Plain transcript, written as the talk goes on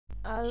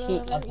I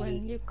love it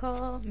when you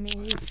call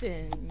me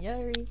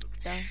señorita.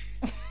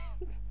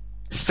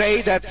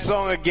 Say that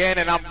song again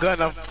and I'm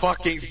gonna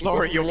fucking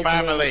slaughter your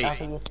family.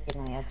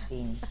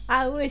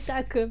 I wish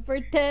I could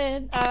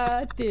pretend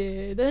I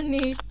didn't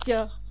need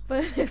you,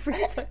 but every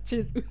touch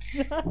is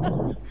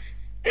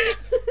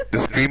The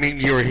screaming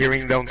you're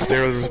hearing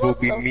downstairs will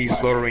be me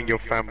slaughtering your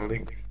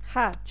family.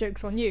 Ha,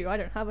 joke's on you, I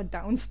don't have a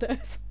downstairs.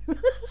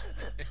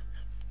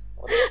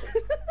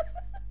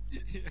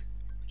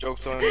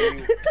 Joke's on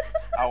you.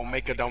 I'll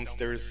make a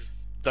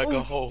downstairs. Dug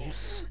a hole.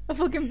 A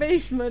fucking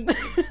basement.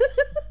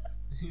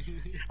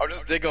 I'll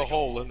just dig a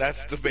hole and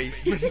that's the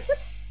basement.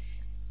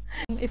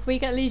 If we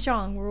get Li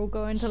Zhang, we're all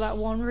going to that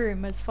one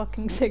room as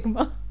fucking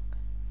Sigma.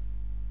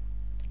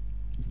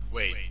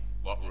 Wait,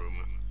 what room?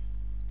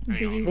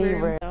 The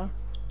room.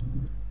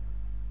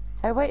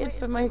 I waited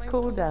for my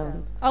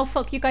cooldown. Oh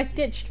fuck, you guys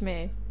ditched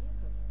me.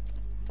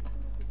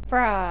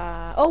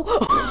 Bruh.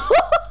 Oh!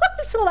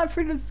 I saw that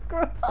through the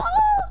scroll.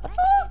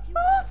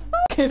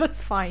 Okay,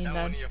 that's fine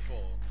then.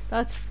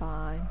 That's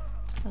fine.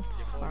 That's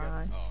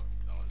fine.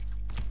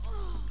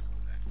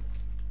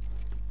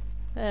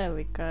 There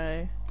we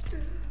go.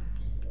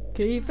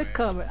 Keep it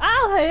coming.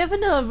 I'll have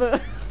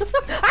another!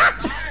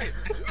 That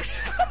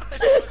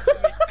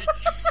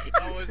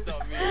was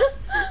not me.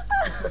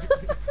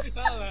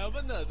 I'll have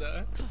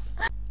another.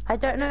 I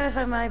don't know if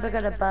I'm either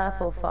gonna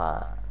burp or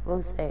fart.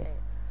 We'll see.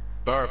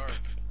 Burp.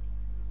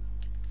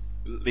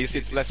 At least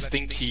it's less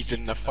stinky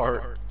than a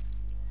fart.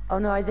 Oh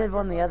no, I did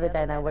one the other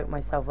day and I woke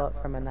myself up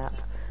from a nap.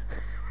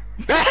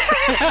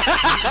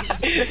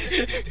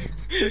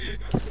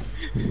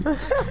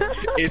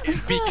 It's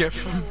speaker.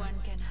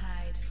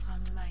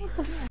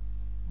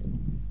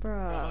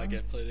 Bruh. Oh, I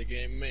can play the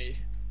game, mate.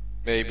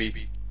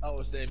 Maybe. I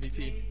was the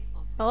MVP.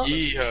 Oh.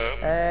 Yeah.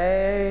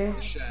 Hey.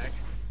 Shag.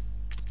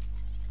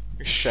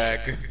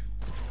 Shag.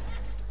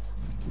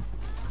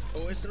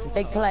 Oh, it's the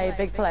Big play,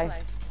 big play.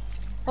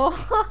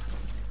 Oh.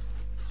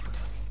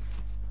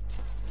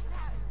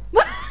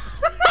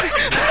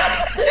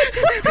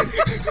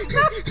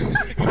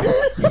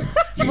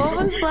 What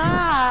was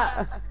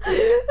that?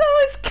 That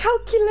was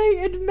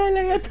calculated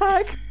melee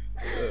attack.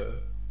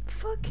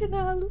 Fucking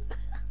hell.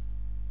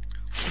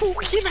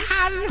 Fucking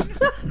hell!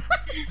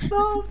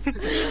 Oh,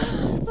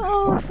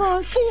 oh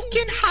fuck.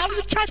 Fucking hell!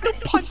 You tried to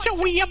punch a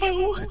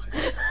weeaboo!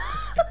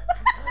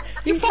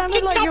 You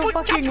sounded like you're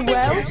fucking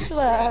Welsh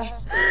there.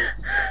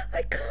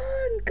 I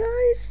can't,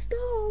 guys,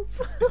 stop.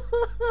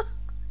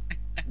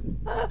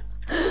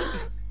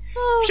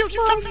 Oh, Shoot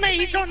fuck. some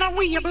maids on a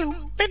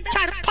weeaboo, then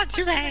try to punch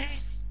his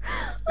ass!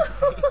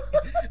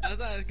 I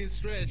thought I could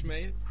stretch,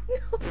 mate.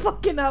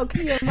 Fucking hell,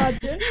 can you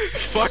imagine?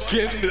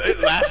 Fucking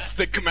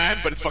elastic command,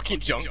 but it's fucking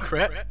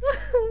Junkrat.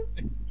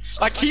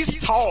 Like, he's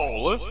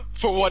tall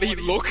for what he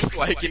looks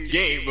like in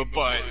game,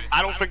 but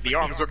I don't think the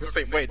arms work the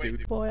same way,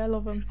 dude. Boy, I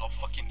love him. I'll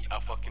fucking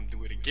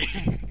do it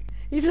again.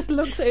 He just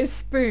looks at his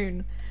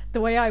spoon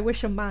the way I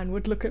wish a man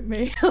would look at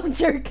me. I'm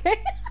joking.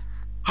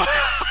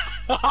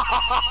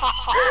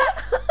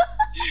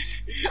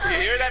 You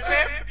hear that,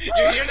 Tim? You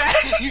hear that?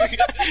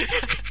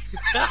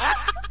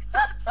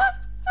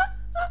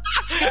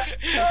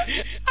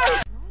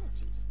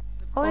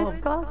 Oh, his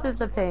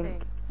glasses are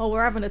pink. Oh,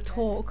 we're having a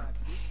talk.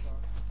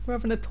 We're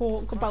having a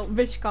talk about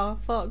Vishka.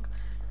 Fuck.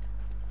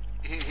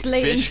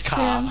 Slating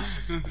Vishka.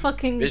 Tim.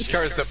 Fucking.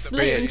 Vishka is a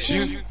slating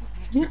bitch.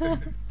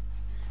 Tim.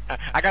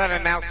 I got an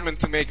announcement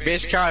to make.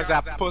 Vishka is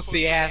a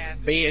pussy ass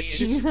bitch.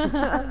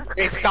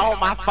 They stole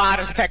my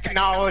father's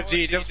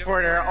technology just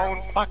for their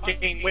own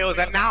fucking wills,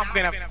 and now I'm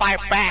gonna fight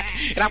back,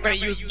 and I'm gonna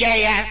use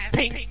gay ass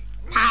pink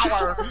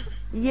power.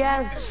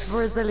 Yes,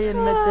 Brazilian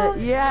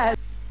midget, yes.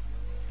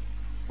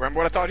 Remember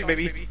what I told you,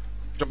 baby?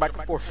 Jump back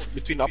and forth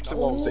between the opposite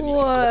walls. And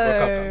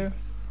Whoa.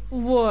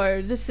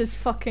 Whoa, this is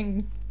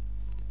fucking.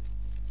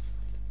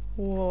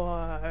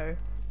 Whoa.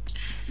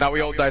 now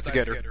we all die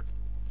together.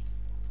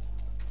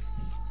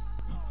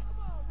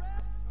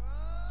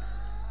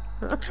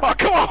 Oh,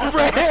 come on,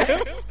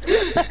 Fred!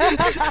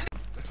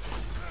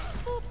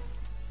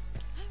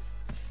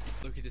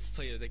 Look at this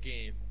play of the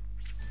game.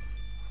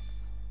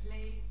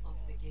 Play of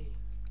the game.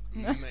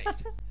 Mate,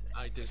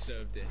 I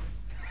deserved it.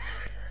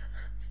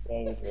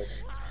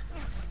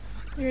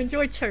 You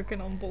enjoy choking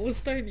on balls,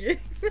 don't you?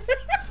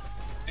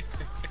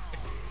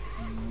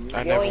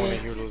 I never want to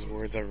hear those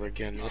words ever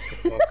again. What the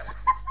fuck?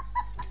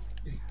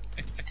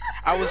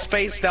 I was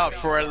spaced out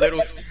for a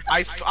little.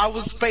 I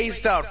was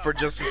spaced out for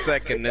just a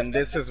second, and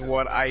this is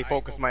what I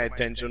focus my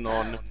attention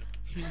on.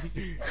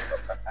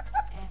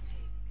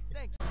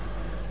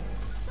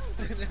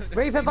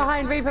 Reaper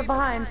behind, Reaper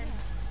behind.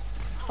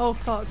 Oh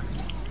fuck.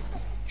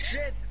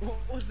 Shit, what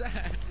was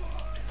that?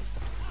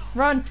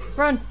 Run,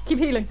 run, keep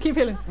healing, keep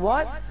healing.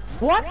 What?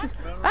 What?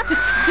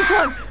 Just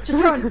run,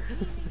 just run.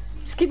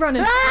 Just keep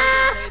running.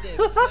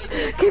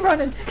 Keep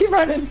running, keep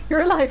running.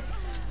 You're alive.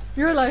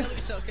 You're alive.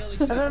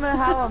 I don't know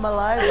how I'm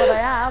alive, but I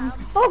am.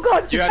 Oh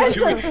god! You had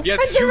two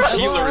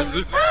healers.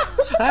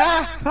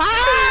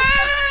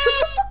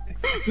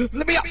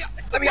 Let me up!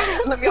 Let me up!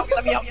 Let me up!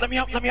 Let me up! Let me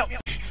up! Let me up!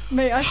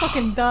 Mate, I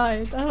fucking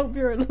died. I hope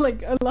you're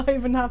like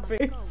alive and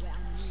happy.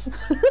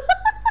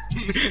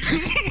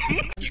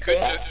 You could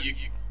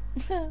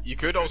you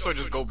could also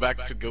just go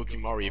back to Guilty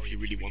Mari if you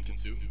really wanted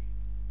to.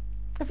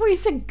 I thought you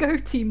said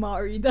goatee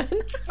Mari then.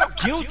 No,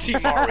 Guilty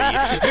Mari!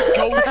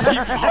 Guilty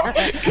Mari!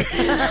 I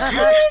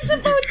was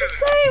about to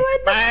say, when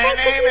the My fuck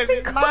name have you is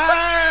been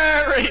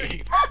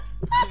Mari!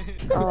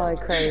 Oh, I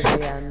crave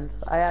the end.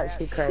 I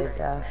actually crave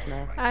death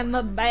now. I'm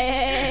a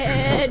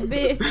bad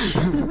bitch.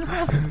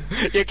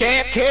 You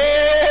can't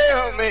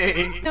kill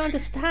me! I don't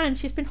understand.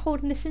 She's been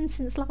holding this in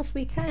since last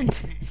weekend.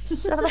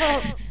 Shut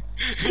up!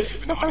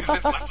 She's been on it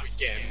since last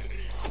weekend.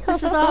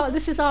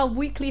 This is our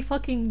weekly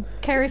fucking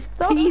Karis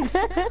Peace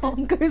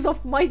song goes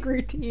off mic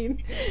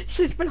routine.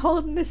 She's been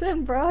holding this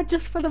in, bro,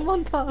 just for the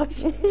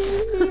montage.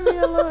 Leave me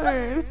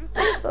alone.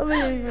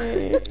 Leave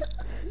me.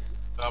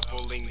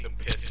 Doubling the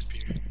piss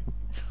spear.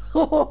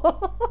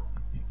 No.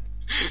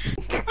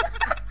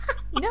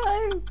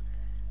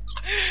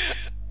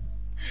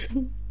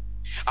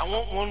 I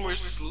want one where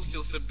it's just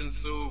Lucio sipping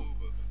soup.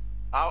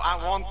 I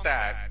want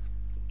that.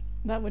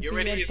 That would He be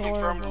already is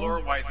confirmed adorable.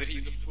 lore-wise that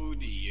he's a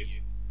foodie.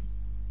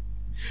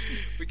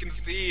 We can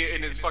see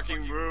in his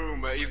fucking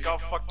room, he's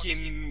got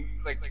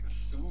fucking, like,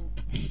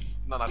 soup.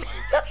 No, not soup.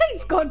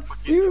 He's got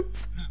soup.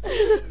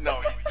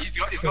 No, he's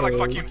got like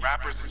fucking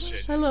wrappers and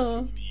shit.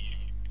 Hello. He's a foodie.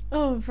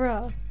 Oh,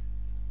 bro.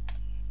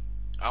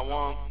 I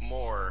want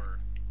more.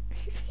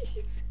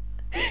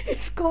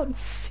 He's got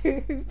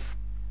soup.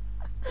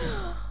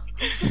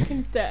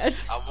 Fucking dead.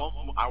 I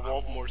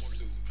want more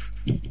soup.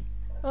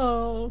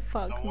 Oh,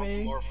 fuck I want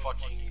me. more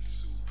fucking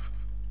soup.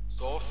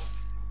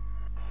 Sauce?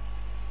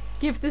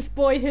 Give this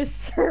boy his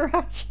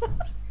sriracha.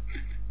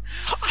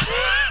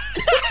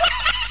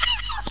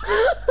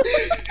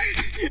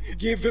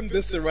 Give him the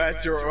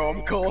sriracha or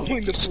I'm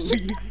calling the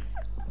police.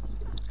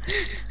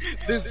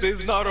 This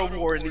is not a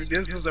warning,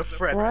 this is a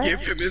threat. What? Give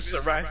him his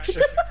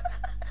sriracha.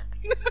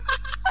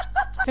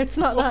 It's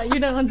not that. You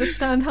don't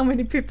understand how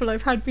many people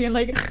I've had being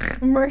like,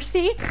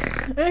 Mercy,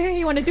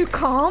 you want to do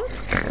calm?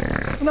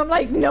 And I'm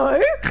like,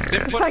 no.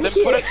 Thank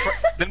you.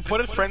 Then put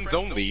it friends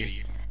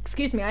only.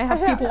 Excuse me, I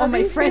have people on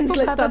my friends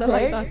list that are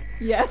like that.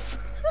 Yes.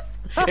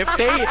 If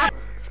they...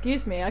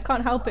 Excuse me, I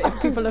can't help it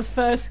if people are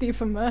thirsty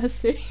for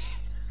mercy.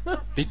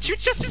 Did you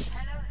just...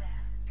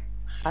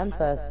 I'm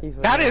thirsty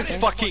for That is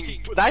something.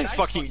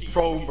 fucking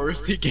pro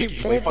mercy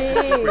gameplay.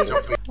 Fucking super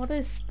jumping.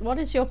 What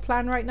is your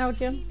plan right now,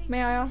 Jim?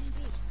 May I ask?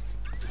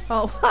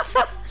 Oh.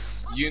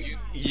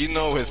 You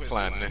know his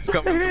plan.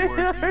 Coming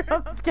towards you.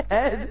 I'm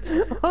scared.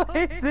 What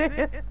is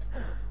this?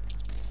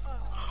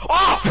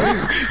 Oh!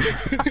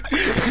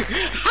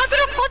 How did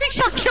a body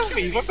shot kill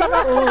me? What the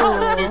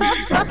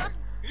hell?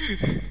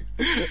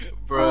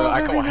 Bro,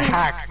 I got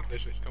hacks on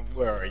this shit.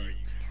 Where are you?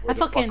 Where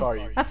the fuck are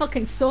you? I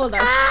fucking saw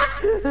that.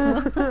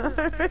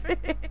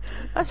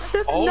 I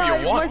should Oh, know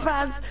you won. my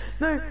fans.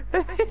 No.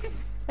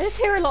 I just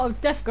hear a lot of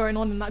death going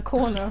on in that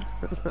corner.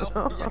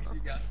 Oh, yeah,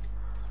 you got me.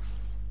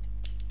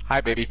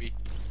 Hi, baby.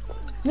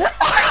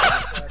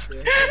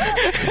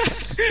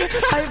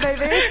 Hi,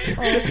 baby.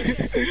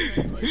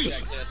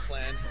 Jackass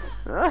plan.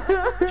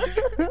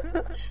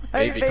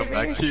 Hi, Baby, come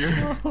back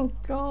here. Oh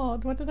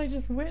god, what did I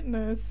just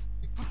witness?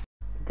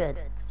 Good.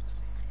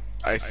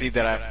 I see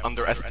that I've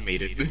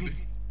underestimated.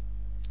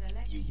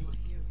 Select your hero.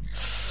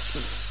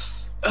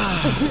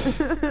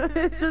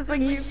 It's just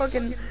when you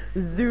fucking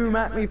zoom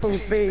at me full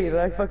speed,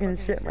 I fucking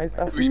shit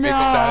myself. Remake of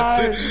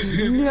that.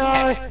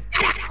 No!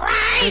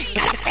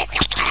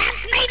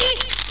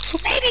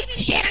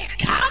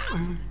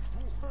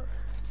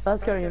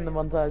 That's going in the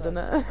montage, isn't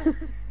it?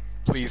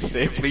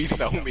 Please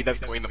tell me that's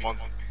going to month.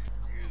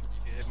 You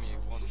can hit me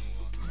one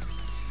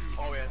more.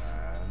 Oh, yes.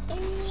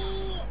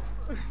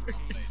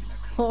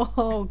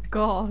 Oh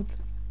god.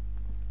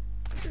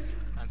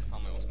 Time to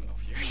find my ultimate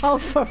off here. Oh,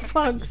 for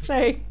fuck's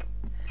sake.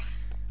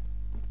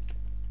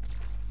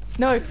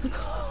 No.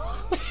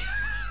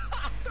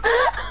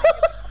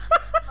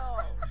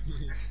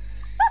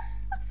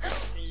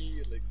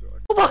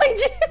 Behind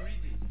you!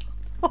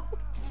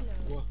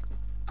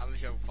 I'm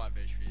just having 5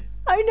 HP.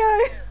 I know!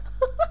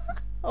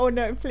 Oh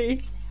no,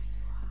 please.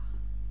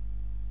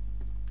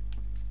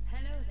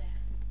 Hello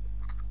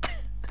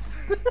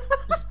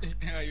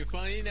there. Are you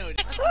funny? No.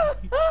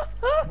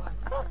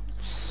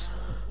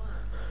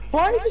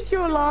 Why did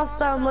your laugh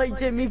sound like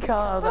Jimmy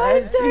Carr?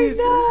 I don't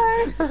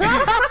know!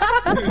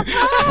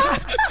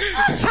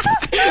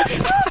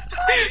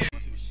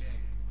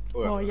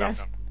 Oh yes,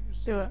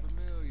 do it.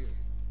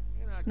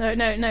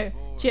 No,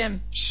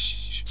 Jim.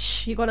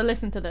 Shh, you gotta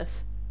listen to this.